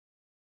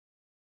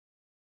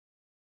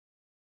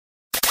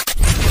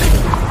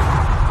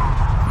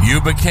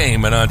You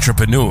became an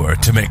entrepreneur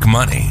to make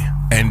money.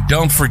 And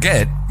don't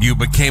forget, you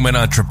became an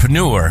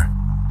entrepreneur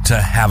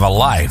to have a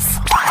life.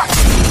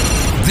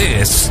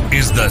 This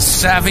is the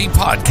Savvy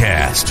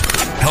Podcast,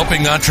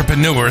 helping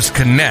entrepreneurs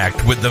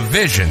connect with the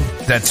vision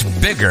that's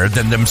bigger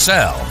than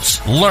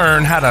themselves.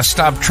 Learn how to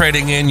stop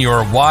trading in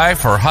your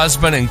wife or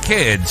husband and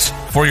kids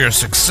for your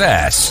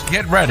success.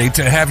 Get ready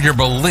to have your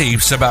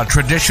beliefs about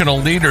traditional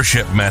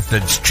leadership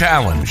methods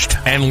challenged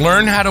and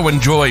learn how to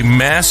enjoy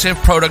massive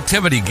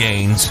productivity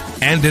gains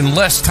and in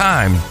less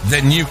time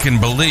than you can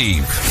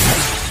believe.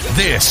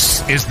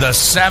 This is the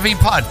Savvy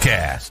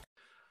Podcast.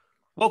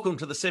 Welcome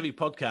to the Savvy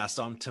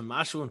Podcast. I'm Tim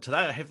Marshall, and today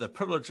I have the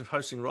privilege of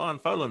hosting Ryan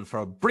Foland for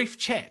a brief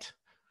chat.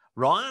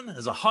 Ryan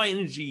is a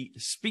high-energy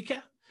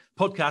speaker,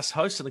 podcast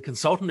host, and a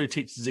consultant who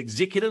teaches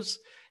executives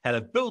how to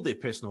build their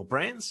personal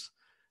brands.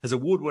 His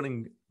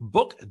award-winning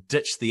book,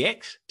 Ditch the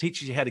Act,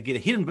 teaches you how to get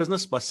ahead in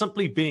business by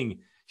simply being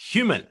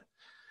human.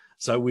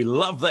 So we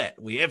love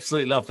that. We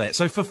absolutely love that.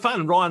 So for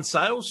fun, Ryan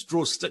sales,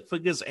 draws stick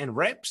figures and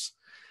raps.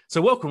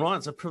 So welcome, Ryan.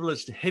 It's a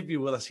privilege to have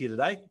you with us here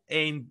today.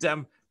 And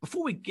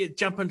before we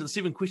jump into the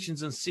 7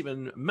 questions in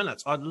 7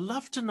 minutes, I'd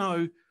love to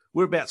know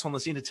whereabouts on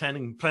this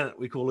entertaining planet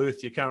we call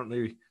Earth you're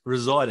currently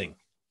residing.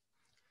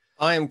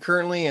 I am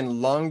currently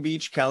in Long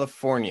Beach,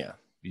 California.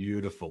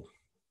 Beautiful,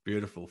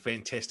 beautiful,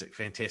 fantastic,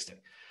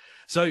 fantastic.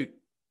 So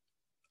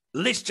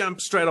let's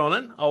jump straight on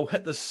in. I'll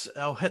hit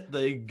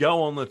the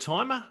go on the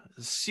timer.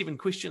 7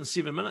 questions,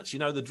 7 minutes. You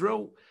know the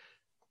drill.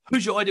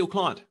 Who's your ideal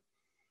client?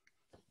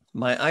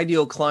 My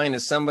ideal client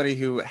is somebody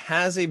who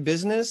has a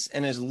business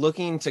and is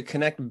looking to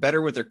connect better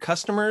with their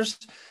customers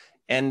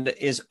and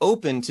is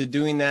open to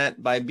doing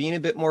that by being a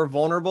bit more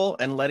vulnerable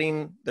and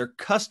letting their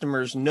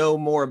customers know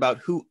more about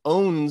who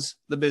owns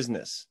the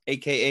business,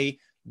 aka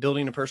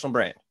building a personal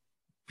brand.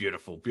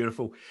 Beautiful,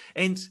 beautiful.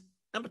 And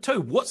number 2,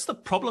 what's the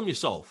problem you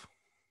solve?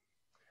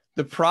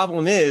 The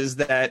problem is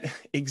that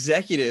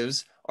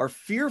executives are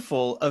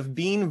fearful of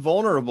being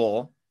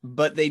vulnerable,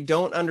 but they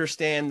don't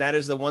understand that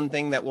is the one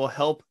thing that will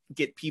help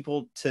get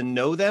people to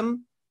know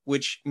them,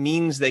 which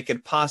means they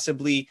could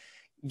possibly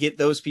get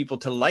those people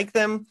to like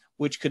them,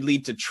 which could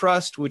lead to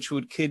trust, which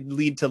could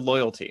lead to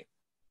loyalty.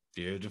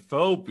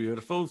 Beautiful,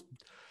 beautiful.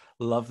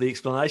 Love the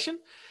explanation.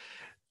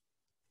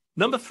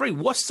 Number 3,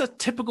 what's the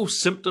typical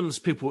symptoms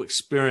people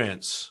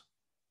experience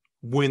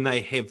when they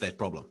have that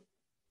problem?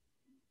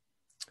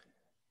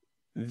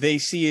 They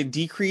see a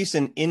decrease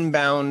in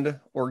inbound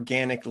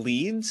organic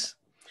leads.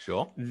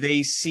 Sure.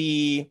 They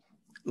see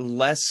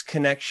less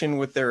connection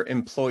with their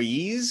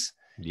employees.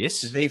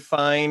 Yes. They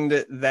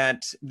find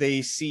that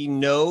they see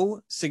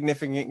no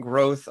significant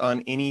growth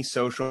on any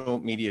social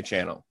media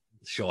channel.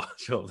 Sure.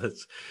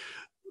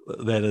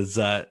 That is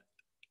the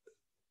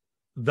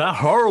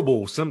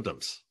horrible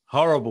symptoms.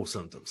 Horrible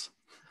symptoms.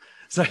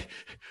 So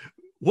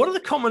what are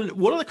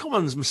the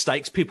common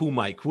mistakes people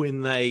make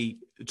when they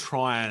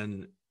try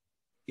and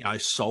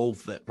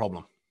solve that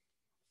problem?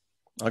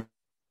 I'll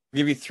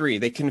give you 3.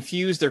 They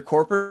confuse their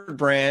corporate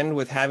brand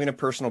with having a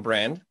personal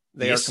brand.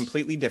 They are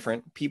completely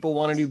different. People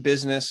want to do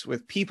business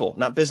with people,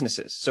 not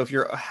businesses. So if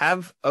you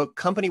have a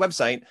company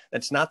website,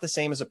 that's not the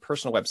same as a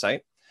personal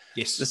website.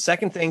 Yes. The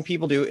second thing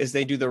people do is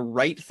they do the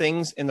right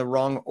things in the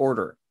wrong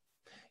order.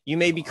 You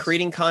may be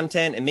creating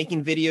content and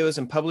making videos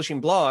and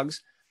publishing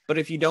blogs, but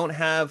if you don't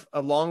have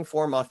a long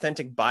form,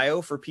 authentic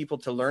bio for people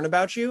to learn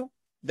about you,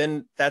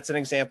 then that's an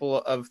example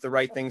of the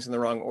right things in the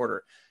wrong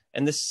order.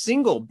 And the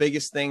single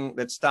biggest thing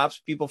that stops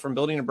people from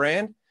building a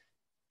brand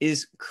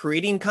is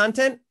creating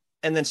content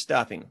and then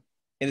stopping.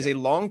 It is a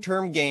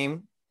long-term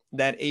game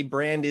that a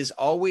brand is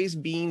always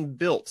being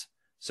built.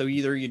 So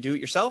either you do it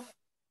yourself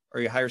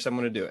or you hire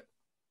someone to do it.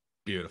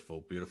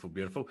 Beautiful, beautiful,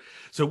 beautiful.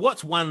 So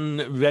what's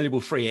one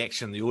valuable free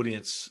action the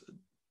audience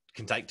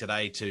can take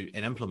today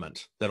and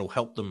implement that'll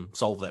help them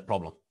solve that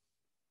problem?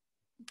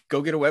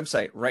 Go get a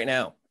website right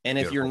now. And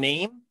if your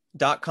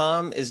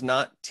name.com is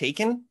not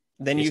taken,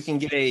 then you can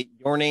get a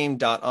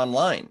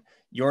yourname.online,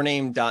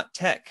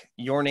 yourname.tech,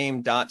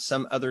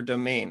 yourname.some other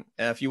domain.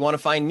 If you want to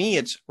find me,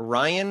 it's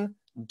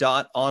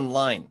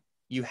ryan.online.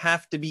 You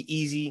have to be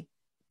easy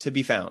to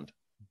be found.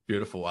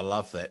 Beautiful. I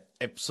love that.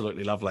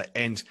 Absolutely love that.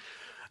 And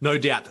no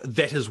doubt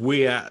that is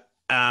where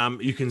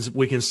we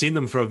can send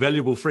them for a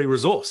valuable free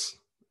resource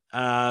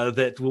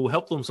that will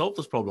help them solve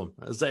this problem.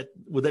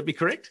 Would that be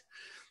correct?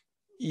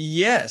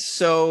 Yes.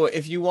 So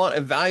if you want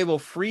a valuable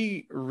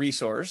free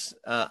resource,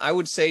 I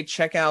would say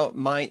check out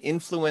my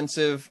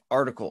Influensive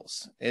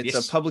articles.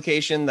 It's a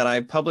publication that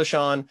I publish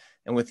on,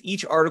 and with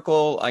each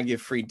article, I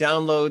give free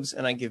downloads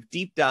and I give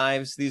deep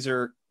dives. These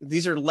are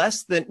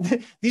more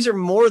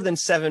than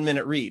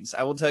 7-minute reads.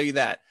 I will tell you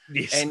that.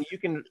 Yes. And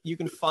you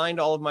can find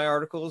all of my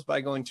articles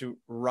by going to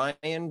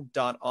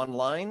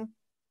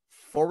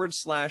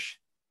ryan.online/influensive,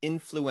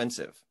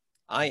 INFLUENCIVE.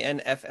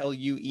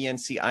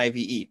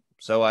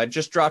 So I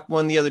just dropped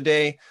one the other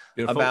day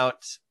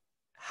about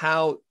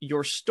how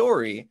your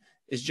story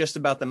is just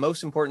about the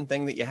most important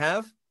thing that you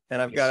have.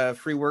 And I've got a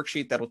free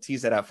worksheet that'll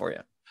tease that out for you.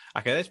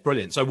 Okay, that's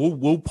brilliant. So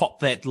we'll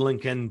pop that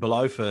link in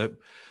below for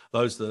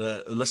those that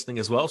are listening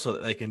as well, so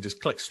that they can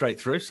just click straight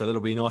through. So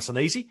that'll be nice and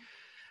easy.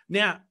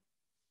 Now,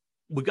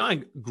 we're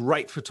going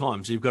great for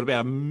time. So you've got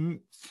about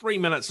 3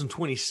 minutes and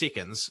 20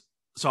 seconds.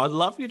 So I'd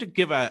love you to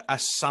give a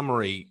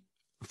summary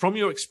from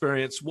your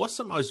experience. What's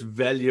the most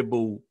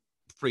valuable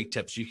free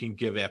tips you can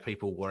give our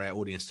people or our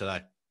audience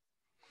today?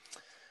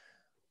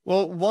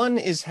 Well, one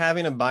is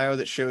having a bio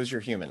that shows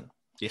you're human.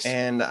 Yes.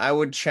 And I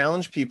would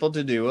challenge people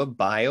to do a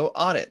bio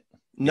audit.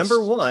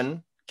 Number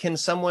one, can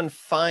someone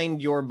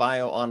find your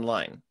bio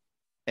online?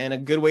 And a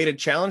good way to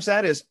challenge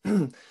that is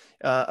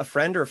a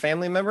friend or a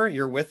family member,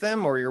 you're with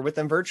them or you're with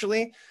them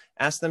virtually,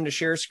 ask them to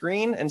share a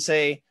screen and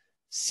say,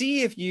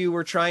 see if you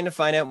were trying to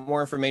find out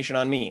more information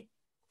on me.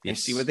 And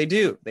see what they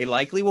do. They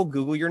likely will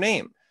Google your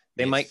name.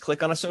 They might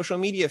click on a social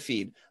media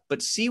feed,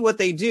 but see what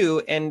they do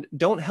and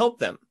don't help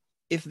them.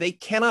 If they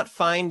cannot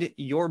find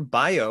your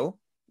bio,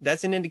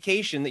 that's an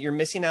indication that you're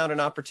missing out on an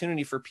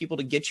opportunity for people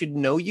to get you to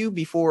know you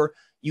before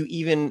you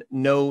even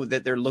know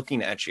that they're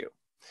looking at you.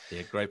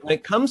 Yeah, great point. When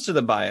it comes to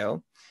the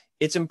bio,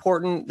 it's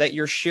important that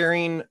you're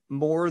sharing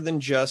more than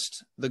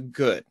just the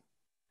good.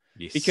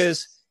 Yes.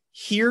 Because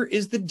here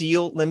is the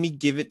deal. Let me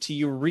give it to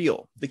you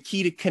real. The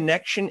key to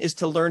connection is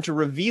to learn to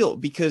reveal,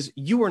 because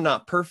you are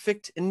not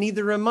perfect and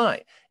neither am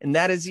I. And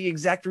that is the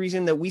exact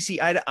reason that we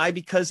see eye to eye,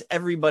 because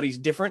everybody's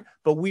different,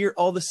 but we're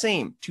all the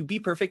same. To be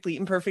perfectly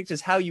imperfect is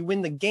how you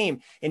win the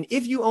game. And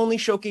if you only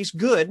showcase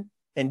good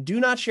and do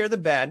not share the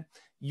bad,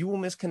 you will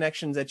miss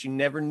connections that you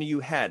never knew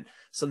you had.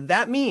 So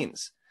that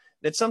means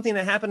that something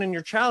that happened in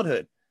your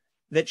childhood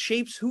that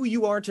shapes who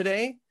you are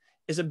today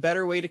is a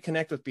better way to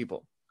connect with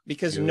people.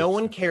 Because no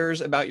one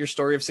cares about your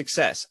story of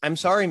success. I'm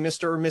sorry,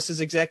 Mr. or Mrs.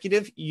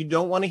 Executive, you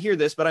don't want to hear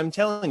this, but I'm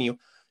telling you,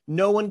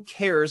 no one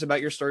cares about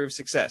your story of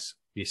success.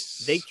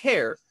 Yes. They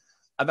care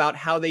about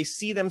how they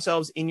see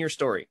themselves in your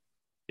story.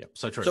 Yep,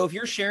 so true. So if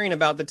you're sharing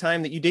about the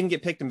time that you didn't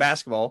get picked in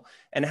basketball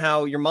and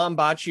how your mom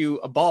bought you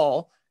a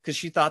ball because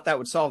she thought that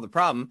would solve the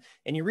problem,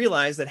 and you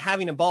realize that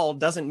having a ball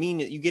doesn't mean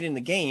that you get in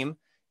the game,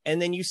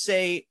 and then you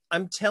say,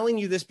 I'm telling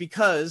you this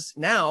because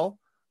now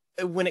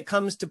when it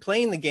comes to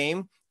playing the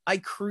game, I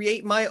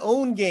create my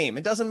own game.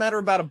 It doesn't matter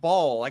about a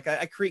ball. Like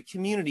I create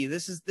community.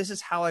 This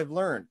is how I've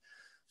learned.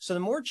 So the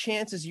more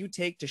chances you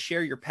take to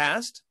share your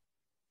past,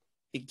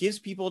 it gives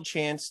people a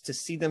chance to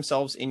see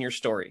themselves in your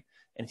story.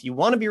 And if you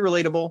want to be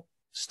relatable,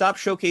 stop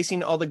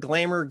showcasing all the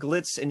glamour,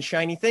 glitz, and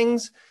shiny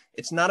things.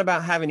 It's not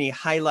about having a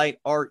highlight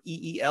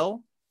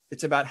REEL.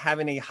 It's about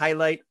having a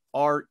highlight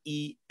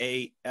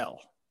REAL.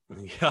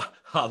 Yeah,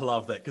 I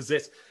love that, because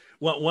that's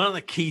one of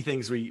the key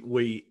things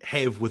we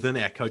have within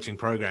our coaching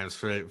programs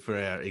for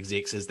our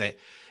execs is that,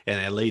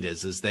 and our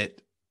leaders, is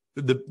that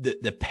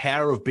the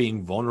power of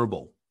being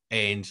vulnerable.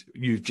 And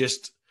you've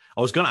just,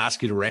 I was going to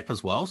ask you to rap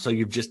as well, so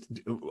you've just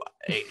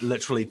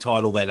literally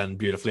tied all that in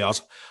beautifully. I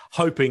was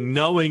hoping,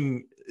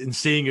 knowing and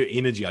seeing your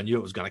energy, I knew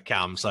it was going to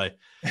come. So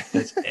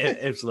that's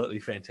absolutely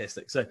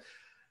fantastic. So,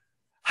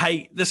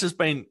 hey, this has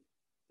been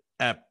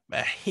a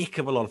heck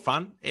of a lot of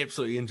fun.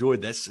 Absolutely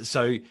enjoyed this.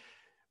 So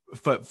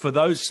for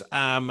those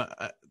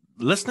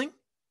listening,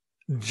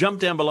 jump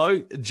down below,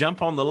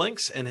 jump on the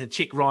links and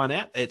check Ryan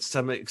out. It's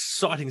some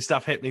exciting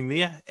stuff happening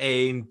there.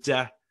 And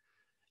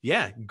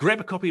grab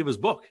a copy of his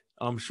book.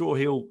 I'm sure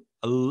he'll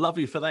love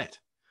you for that.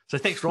 So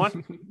thanks,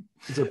 Ryan.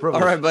 It's a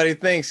privilege. All right, buddy.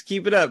 Thanks.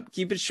 Keep it up.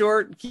 Keep it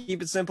short.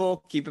 Keep it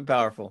simple. Keep it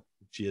powerful.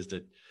 Cheers,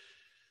 dude.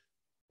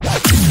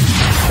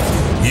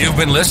 You've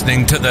been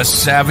listening to the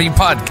Savvy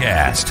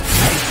Podcast,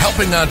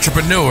 helping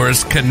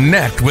entrepreneurs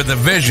connect with a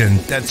vision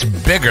that's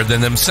bigger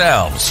than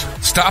themselves,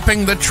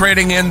 stopping the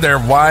trading in their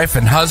wife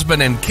and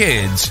husband and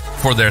kids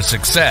for their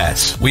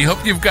success. We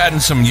hope you've gotten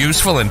some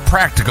useful and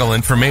practical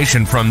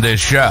information from this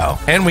show,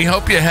 and we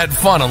hope you had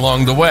fun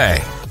along the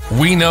way.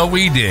 We know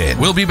we did.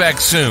 We'll be back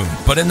soon,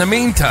 but in the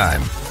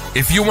meantime,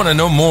 if you want to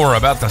know more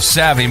about the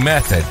Savvy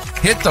Method,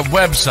 hit the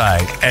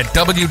website at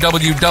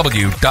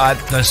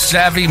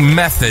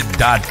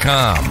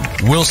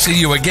www.thesavvymethod.com. We'll see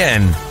you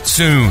again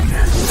soon.